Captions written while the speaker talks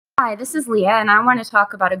Hi, this is Leah, and I want to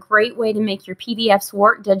talk about a great way to make your PDFs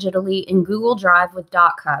work digitally in Google Drive with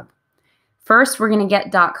DocHub. First, we're going to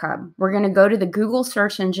get DocHub. We're going to go to the Google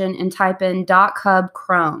search engine and type in DocHub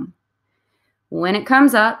Chrome. When it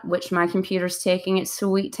comes up, which my computer's taking its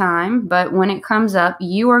sweet time, but when it comes up,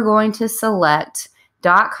 you are going to select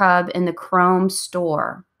DocHub in the Chrome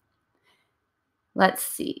store. Let's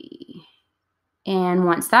see. And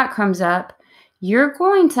once that comes up, you're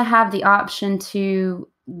going to have the option to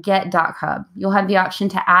get DocHub. You'll have the option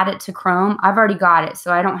to add it to Chrome. I've already got it,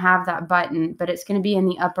 so I don't have that button, but it's going to be in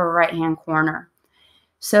the upper right-hand corner.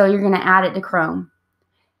 So you're going to add it to Chrome.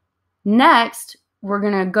 Next, we're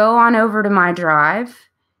going to go on over to my drive,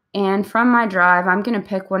 and from my drive, I'm going to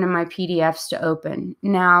pick one of my PDFs to open.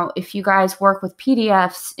 Now, if you guys work with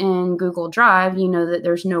PDFs in Google Drive, you know that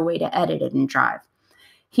there's no way to edit it in Drive.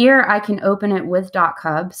 Here, I can open it with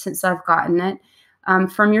DocHub since I've gotten it.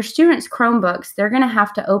 From your students' Chromebooks, they're going to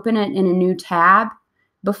have to open it in a new tab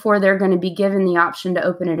before they're going to be given the option to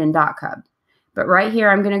open it in DocHub. But right here,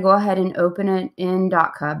 I'm going to go ahead and open it in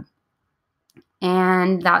DocHub.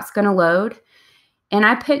 And that's going to load. And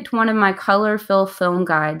I picked one of my color fill film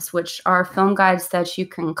guides, which are film guides that you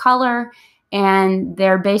can color, and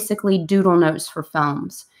they're basically doodle notes for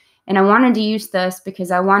films. And I wanted to use this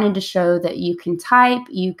because I wanted to show that you can type,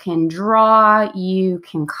 you can draw, you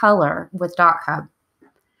can color with DocHub.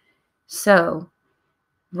 So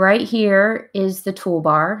right here is the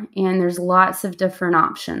toolbar, and there's lots of different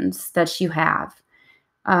options that you have.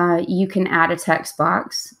 You can add a text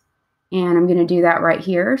box, and I'm going to do that right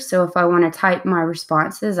here. So if I want to type my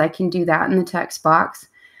responses, I can do that in the text box.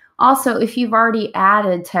 Also, if you've already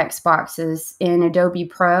added text boxes in Adobe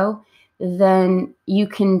Pro, then you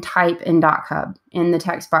can type in DocHub in the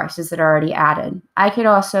text boxes that are already added. I could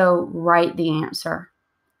also write the answer.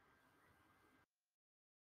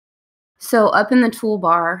 So up in the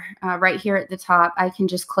toolbar, right here at the top, I can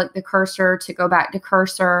just click the cursor to go back to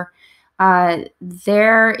cursor.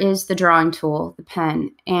 There is the drawing tool, the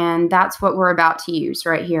pen, and that's what we're about to use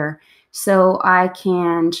right here. So I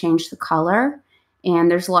can change the color,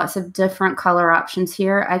 and there's lots of different color options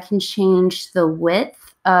here. I can change the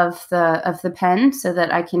width of the pen so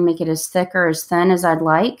that I can make it as thick or as thin as I'd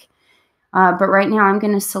like. But right now I'm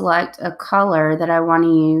going to select a color that I want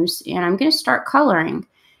to use, and I'm going to start coloring.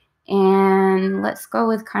 And let's go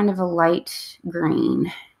with kind of a light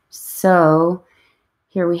green. So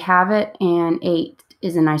here we have it, and 8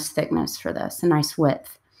 is a nice thickness for this, a nice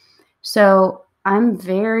width. So I'm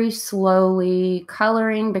very slowly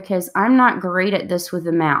coloring because I'm not great at this with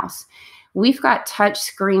the mouse. We've got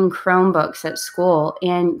touchscreen Chromebooks at school,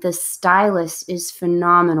 and the stylus is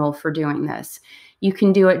phenomenal for doing this. You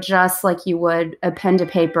can do it just like you would a pen to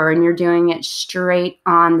paper, and you're doing it straight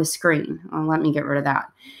on the screen. Oh, let me get rid of that.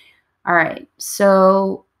 All right,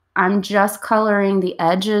 so I'm just coloring the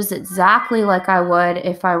edges exactly like I would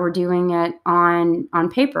if I were doing it on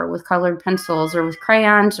paper with colored pencils or with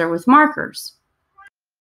crayons or with markers.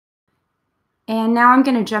 And now I'm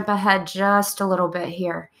going to jump ahead just a little bit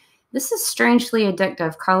here. This is strangely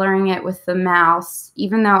addictive, coloring it with the mouse,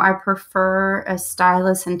 even though I prefer a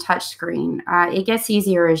stylus and touchscreen. It gets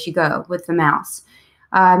easier as you go with the mouse.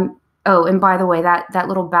 Oh, and by the way, that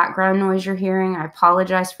little background noise you're hearing, I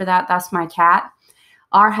apologize for that. That's my cat.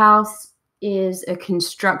 Our house is a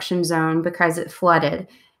construction zone because it flooded,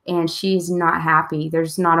 and she's not happy.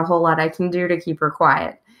 There's not a whole lot I can do to keep her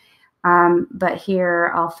quiet. But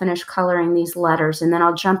here I'll finish coloring these letters, and then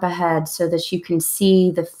I'll jump ahead so that you can see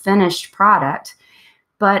the finished product.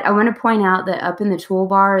 But I want to point out that up in the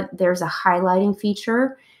toolbar, there's a highlighting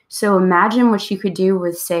feature. So imagine what you could do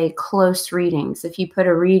with, say, close readings. If you put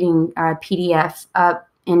a reading PDF up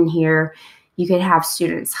in here, you could have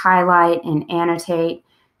students highlight and annotate.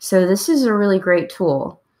 So this is a really great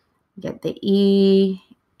tool. Get the E.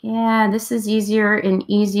 Yeah, this is easier and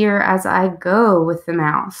easier as I go with the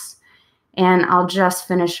mouse. And I'll just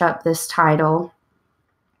finish up this title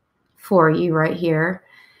for you right here.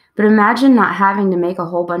 But imagine not having to make a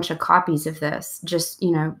whole bunch of copies of this. Just,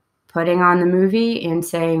 putting on the movie and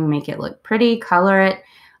saying, make it look pretty, color it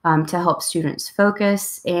to help students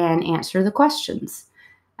focus and answer the questions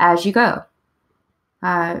as you go.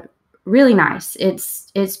 Really nice.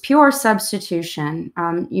 It's pure substitution.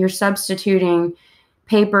 You're substituting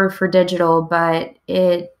paper for digital, but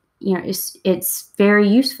it's very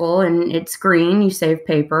useful, and it's green. You save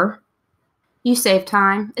paper. You save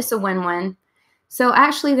time. It's a win-win. So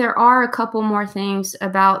actually, there are a couple more things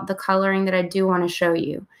about the coloring that I do want to show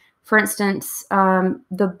you. For instance,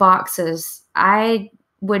 the boxes. I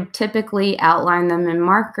would typically outline them in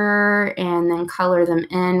marker and then color them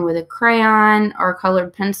in with a crayon or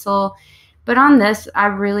colored pencil. But on this, I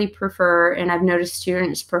really prefer, and I've noticed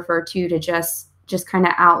students prefer too, to just kind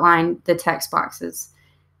of outline the text boxes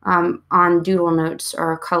on doodle notes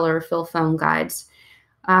or color fill foam guides.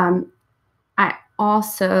 I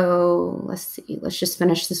also, let's just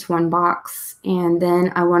finish this one box, and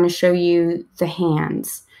then I want to show you the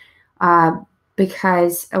hands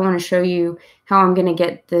because I want to show you how I'm going to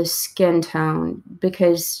get the skin tone,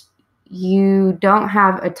 because you don't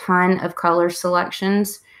have a ton of color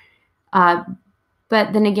selections, but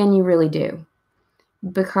then again, you really do,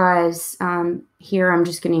 because here I'm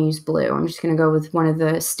just going to use blue. I'm just going to go with one of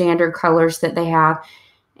the standard colors that they have,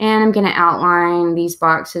 and I'm going to outline these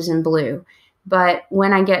boxes in blue. But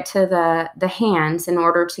when I get to the hands, in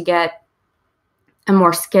order to get a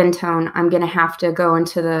more skin tone, I'm going to have to go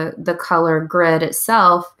into the color grid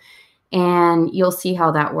itself, and you'll see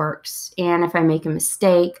how that works. And if I make a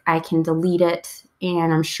mistake, I can delete it,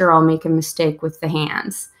 and I'm sure I'll make a mistake with the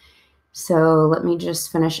hands. So let me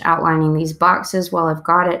just finish outlining these boxes while I've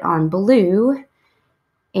got it on blue,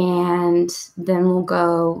 and then we'll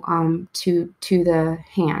go to the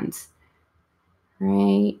hands.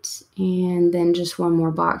 Right, and then just one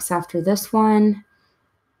more box after this one.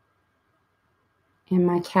 And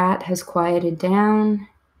my cat has quieted down.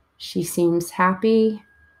 She seems happy.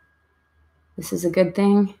 This is a good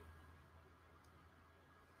thing.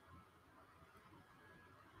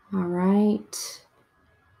 All right.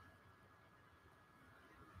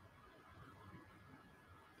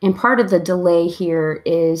 And part of the delay here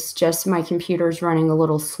is just my computer's running a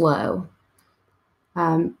little slow.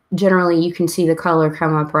 Generally, you can see the color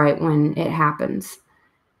come up right when it happens.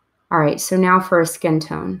 All right, so now for a skin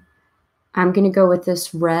tone. I'm going to go with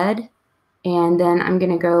this red, and then I'm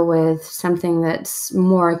going to go with something that's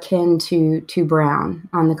more akin to brown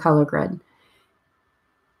on the color grid.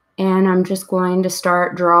 And I'm just going to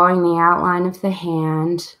start drawing the outline of the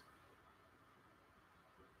hand.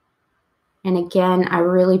 And again, I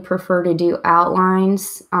really prefer to do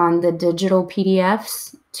outlines on the digital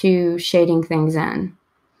PDFs to shading things in.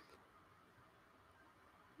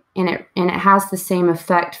 And it has the same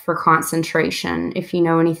effect for concentration. If you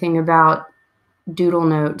know anything about doodle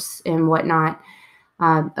notes and whatnot,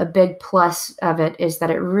 a big plus of it is that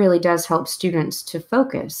it really does help students to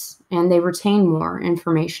focus, and they retain more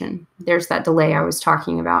information. There's that delay I was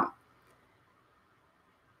talking about.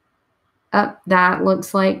 That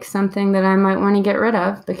looks like something that I might want to get rid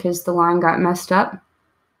of because the line got messed up.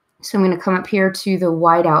 So I'm going to come up here to the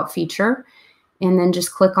whiteout feature, and then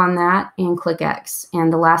just click on that and click X.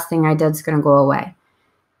 And the last thing I did is going to go away.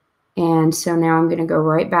 And so now I'm going to go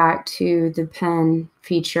right back to the pen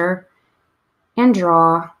feature and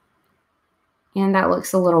draw. And that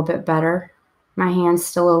looks a little bit better. My hand's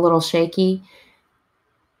still a little shaky.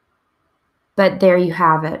 But there you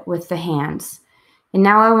have it with the hands. And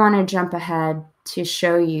now I want to jump ahead to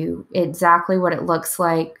show you exactly what it looks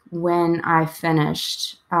like when I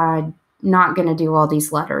finished. Not going to do all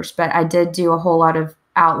these letters, but I did do a whole lot of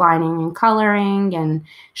outlining and coloring and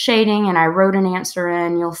shading, and I wrote an answer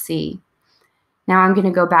in. You'll see. Now I'm going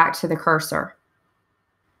to go back to the cursor.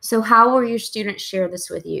 So how will your students share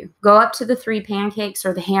this with you? Go up to the 3 pancakes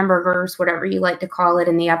or the hamburgers, whatever you like to call it,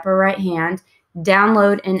 in the upper right hand.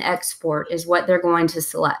 Download and export is what they're going to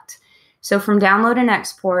select. So from download and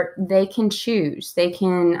export, they can choose. They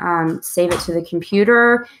can save it to the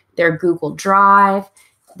computer, their Google Drive.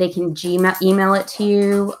 They can email it to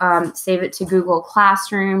you, save it to Google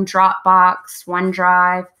Classroom, Dropbox,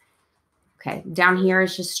 OneDrive. Okay, down here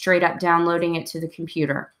is just straight up downloading it to the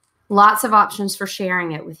computer. Lots of options for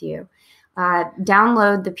sharing it with you.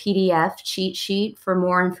 Download the PDF cheat sheet for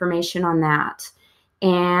more information on that.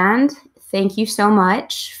 And thank you so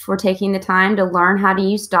much for taking the time to learn how to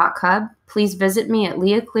use DocHub. Please visit me at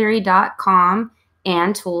leahcleary.com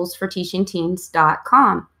and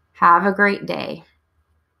toolsforteachingteens.com. Have a great day.